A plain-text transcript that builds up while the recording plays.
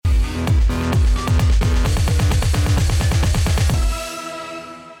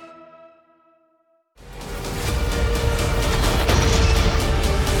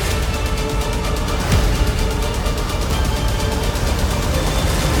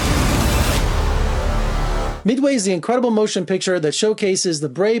Midway is the incredible motion picture that showcases the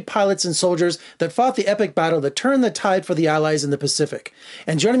brave pilots and soldiers that fought the epic battle that turned the tide for the Allies in the Pacific.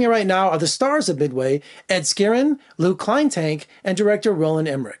 And joining me right now are the stars of Midway, Ed Skirron, Lou Kleintank, and director Roland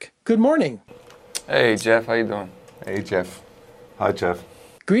Emmerich. Good morning. Hey, Jeff, how you doing? Hey, Jeff. Hi, Jeff.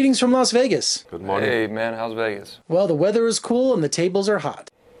 Greetings from Las Vegas. Good morning. Hey, man, how's Vegas? Well, the weather is cool and the tables are hot.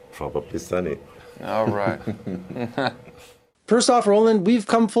 Probably sunny. All right. First off, Roland, we've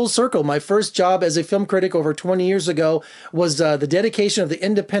come full circle. My first job as a film critic over 20 years ago was the dedication of the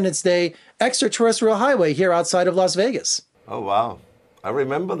Independence Day extraterrestrial highway here outside of Las Vegas. Oh, wow. I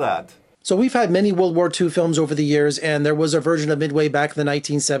remember that. So we've had many World War II films over the years, and there was a version of Midway back in the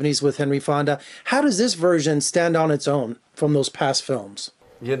 1970s with Henry Fonda. How does this version stand on its own from those past films?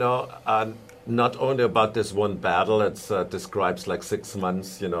 You know, not only about this one battle, it describes like 6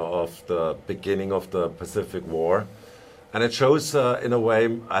 months, of the beginning of the Pacific War. And it shows, in a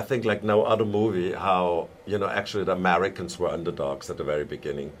way, I think like no other movie, how, actually the Americans were underdogs at the very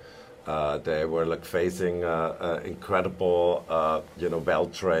beginning. They were like facing incredible,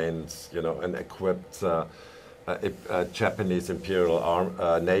 well-trained, and equipped Japanese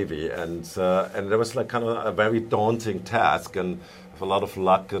Imperial Navy. And there was like kind of a very daunting task, and with a lot of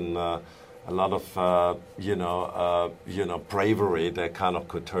luck and a lot of, bravery, they kind of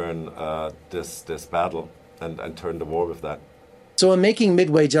could turn this battle. And turn the war with that. So in making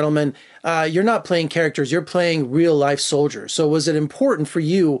Midway, gentlemen, you're not playing characters, you're playing real-life soldiers. So was it important for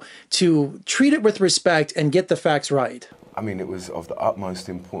you to treat it with respect and get the facts right? I mean, it was of the utmost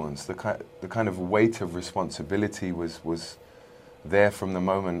importance. The kind of weight of responsibility was there from the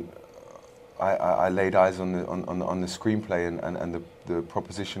moment I laid eyes on the screenplay and the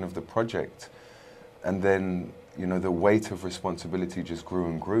proposition of the project. And then, the weight of responsibility just grew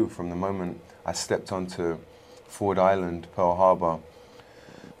and grew from the moment I stepped onto Ford Island, Pearl Harbor,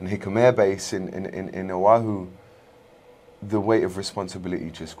 and Hickam Air Base in Oahu. The weight of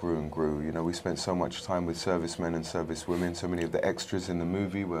responsibility just grew and grew. We spent so much time with servicemen and servicewomen. So many of the extras in the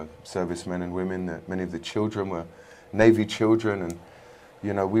movie were servicemen and women. Many of the children were Navy children, and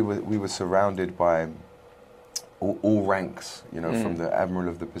we were surrounded by all ranks. From the Admiral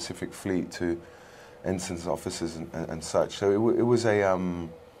of the Pacific Fleet to ensigns, officers, and such. So it was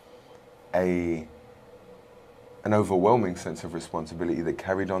an overwhelming sense of responsibility that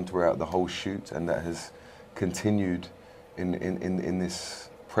carried on throughout the whole shoot, and that has continued in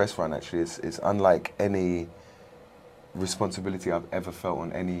this press run. Actually, it's unlike any responsibility I've ever felt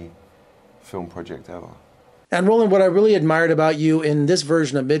on any film project ever. And Roland, what I really admired about you in this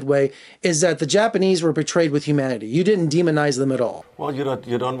version of Midway is that the Japanese were portrayed with humanity. You didn't demonize them at all. Well, you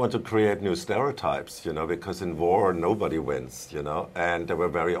don't want to create new stereotypes, because in war nobody wins, and they were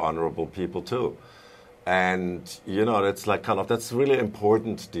very honorable people too. And, it's like kind of, that's really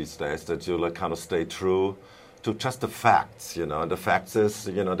important these days, that you like kind of stay true to just the facts, and the facts is,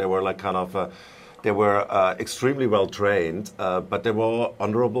 they were like kind of, they were extremely well trained, but they were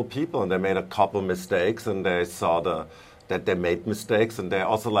honorable people, and they made a couple mistakes, and they saw that they made mistakes, and they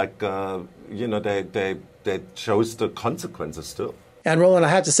also like, they chose the consequences too. And Roland, I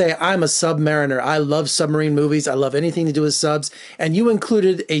have to say, I'm a submariner. I love submarine movies. I love anything to do with subs. And you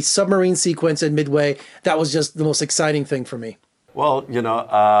included a submarine sequence in Midway. That was just the most exciting thing for me. Well,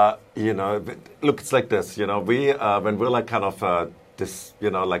 look, it's like this. We when we're like kind of this,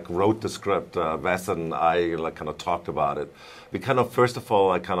 like wrote the script, Wes and I like kind of talked about it. We kind of first of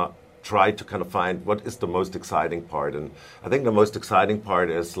all, I kind of tried to kind of find what is the most exciting part, and I think the most exciting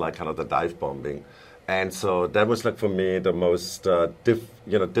part is like kind of the dive bombing. And so that was like for me the most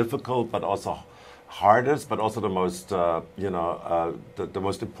difficult, but also hardest, but also the most the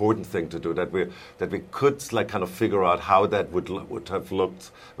most important thing to do. That we could like kind of figure out how that would have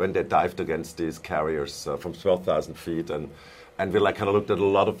looked when they dived against these carriers from 12,000 feet, and we like kind of looked at a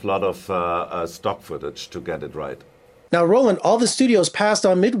lot of stock footage to get it right. Now, Roland, all the studios passed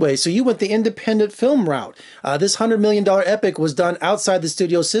on Midway, so you went the independent film route. This $100 million epic was done outside the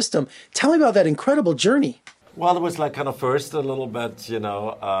studio system. Tell me about that incredible journey. Well, it was like kind of first a little bit,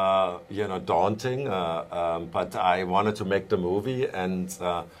 daunting, but I wanted to make the movie, and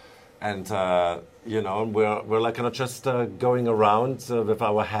we're like kind of just going around with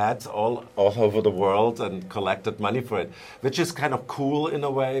our hats all over the world and collected money for it, which is kind of cool in a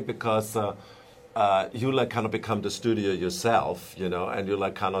way because. You like kind of become the studio yourself, and you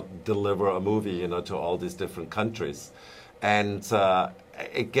like kind of deliver a movie, to all these different countries. And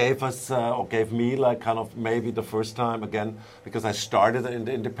it gave us, or gave me like kind of maybe the first time again, because I started in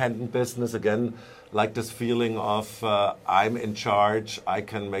the independent business again, like this feeling of I'm in charge, I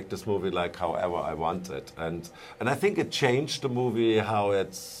can make this movie like however I want it. And I think it changed the movie how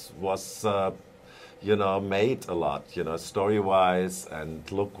it was made a lot, story-wise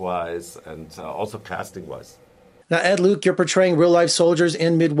and look-wise and also casting-wise. Now, Ed, Luke, you're portraying real-life soldiers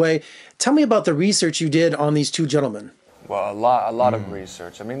in Midway. Tell me about the research you did on these two gentlemen. Well, a lot of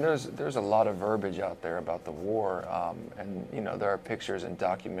research. I mean, there's a lot of verbiage out there about the war, and there are pictures and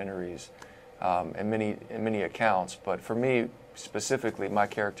documentaries, and many accounts. But for me specifically, my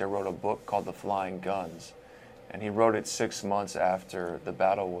character wrote a book called The Flying Guns, and he wrote it 6 months after the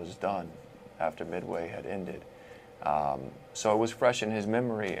battle was done, after Midway had ended. So it was fresh in his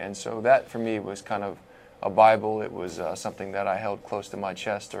memory, and so that for me was kind of a Bible. It was something that I held close to my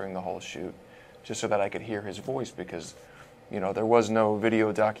chest during the whole shoot, just so that I could hear his voice, because there was no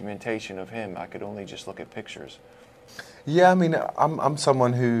video documentation of him. I could only just look at pictures. Yeah, I mean, I'm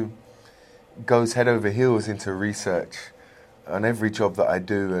someone who goes head over heels into research on every job that I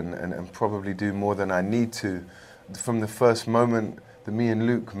do, and probably do more than I need to. From the first moment that me and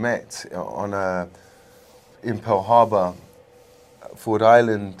Luke met in Pearl Harbor, Ford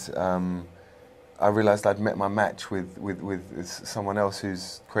Island, I realized I'd met my match with someone else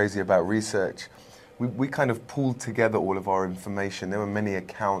who's crazy about research. We kind of pulled together all of our information. There were many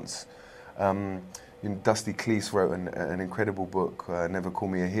accounts. Dusty Cleese wrote an incredible book, Never Call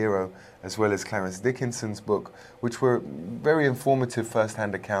Me a Hero, as well as Clarence Dickinson's book, which were very informative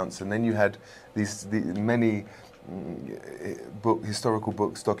first-hand accounts. And then you had these many historical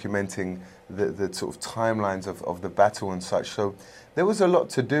books documenting the sort of timelines of the battle and such. So there was a lot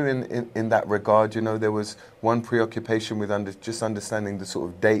to do in that regard. There was one preoccupation with just understanding the sort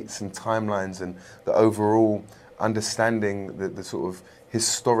of dates and timelines and the overall understanding the sort of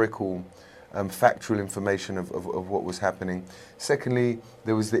historical factual information of what was happening. Secondly,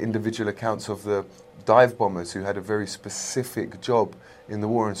 there was the individual accounts of the dive bombers who had a very specific job in the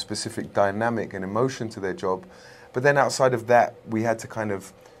war and specific dynamic and emotion to their job. But then outside of that, we had to kind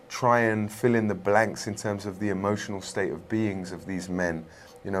of try and fill in the blanks in terms of the emotional state of beings of these men.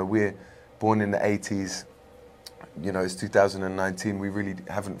 We're born in the 80s, it's 2019, we really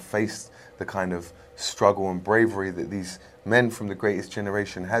haven't faced the kind of struggle and bravery that these men from the greatest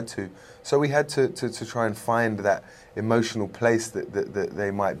generation had to. So we had to try and find that emotional place that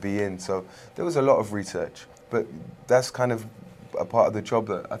they might be in. So there was a lot of research, but that's kind of a part of the job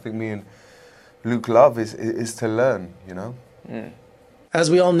that I think me and Luke love is to learn,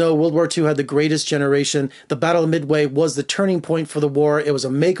 As we all know, World War II had the greatest generation. The Battle of Midway was the turning point for the war. It was a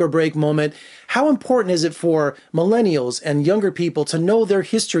make or break moment. How important is it for millennials and younger people to know their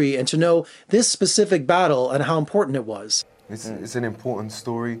history and to know this specific battle and how important it was? It's an important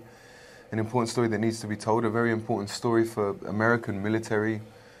story that needs to be told, a very important story for American military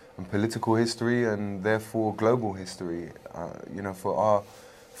and political history, and therefore global history.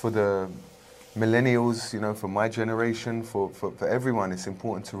 For the millennials, for my generation, for everyone, it's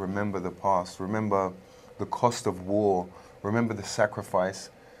important to remember the past, remember the cost of war, remember the sacrifice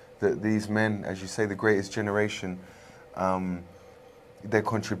that these men, as you say, the greatest generation, their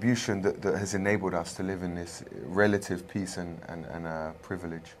contribution that has enabled us to live in this relative peace and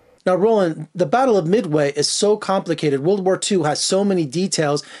privilege. Now, Roland, the Battle of Midway is so complicated. World War II has so many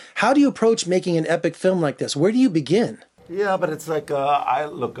details. How do you approach making an epic film like this? Where do you begin? Yeah, but it's like, I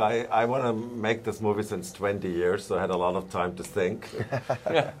want to make this movie since 20 years, so I had a lot of time to think.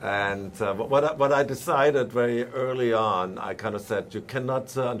 And what I decided very early on, I kind of said, you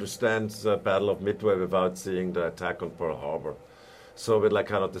cannot understand the Battle of Midway without seeing the attack on Pearl Harbor. So we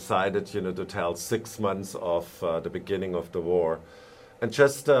kind of decided, to tell 6 months of the beginning of the war, and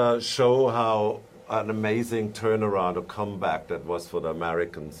just show how an amazing turnaround or comeback that was for the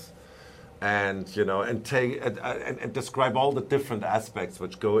Americans. And and describe all the different aspects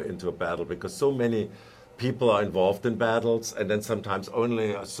which go into a battle, because so many people are involved in battles, and then sometimes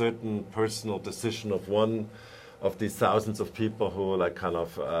only a certain personal decision of one of these thousands of people who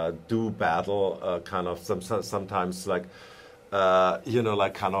do battle sometimes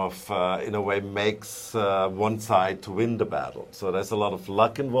in a way makes one side to win the battle. So there's a lot of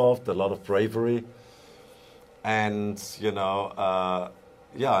luck involved, a lot of bravery, and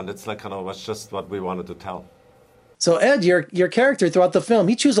and it's was just what we wanted to tell. So Ed, your character throughout the film,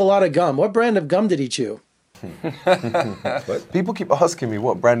 he chews a lot of gum. What brand of gum did he chew? People keep asking me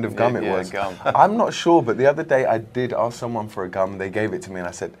what brand of gum it was. Gum. I'm not sure, but the other day I did ask someone for a gum. They gave it to me, and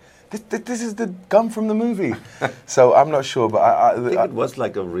I said, "This is the gum from the movie." So I'm not sure, but I think it was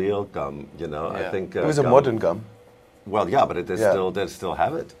like a real gum. I think it was a modern gum. Well, yeah, but they still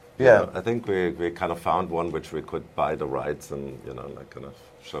have it. Yeah, I think we kind of found one which we could buy the rights and kind of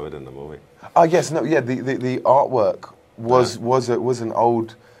show it in the movie. Oh yes, no, yeah. The artwork was an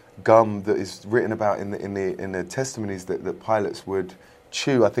old gum that is written about in the testimonies that pilots would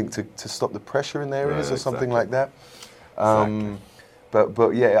chew, I think, to stop the pressure in their ears or something like that. Exactly.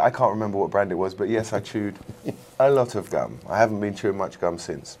 But yeah, I can't remember what brand it was, but yes, I chewed a lot of gum. I haven't been chewing much gum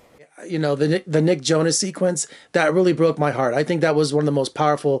since. You know, the Nick Jonas sequence, that really broke my heart. I think that was one of the most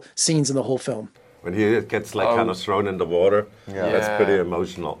powerful scenes in the whole film. When he gets like kind of thrown in the water, that's pretty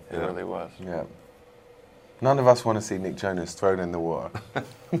emotional. It really was. Yeah. None of us want to see Nick Jonas thrown in the water.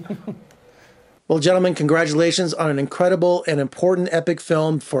 Well, gentlemen, congratulations on an incredible and important epic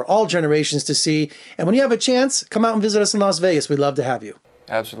film for all generations to see. And when you have a chance, come out and visit us in Las Vegas. We'd love to have you.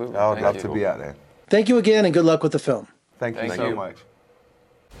 Absolutely. I would Thank love you. to be out there. Thank you again, and good luck with the film. Thank you Thank so you. much.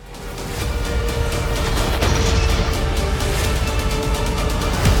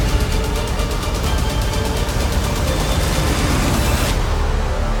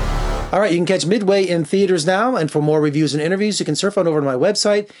 All right, you can catch Midway in theaters now, and for more reviews and interviews, you can surf on over to my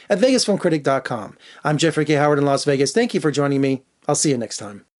website at vegasfilmcritic.com. I'm Jeffrey K. Howard in Las Vegas. Thank you for joining me. I'll see you next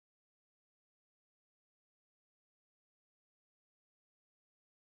time.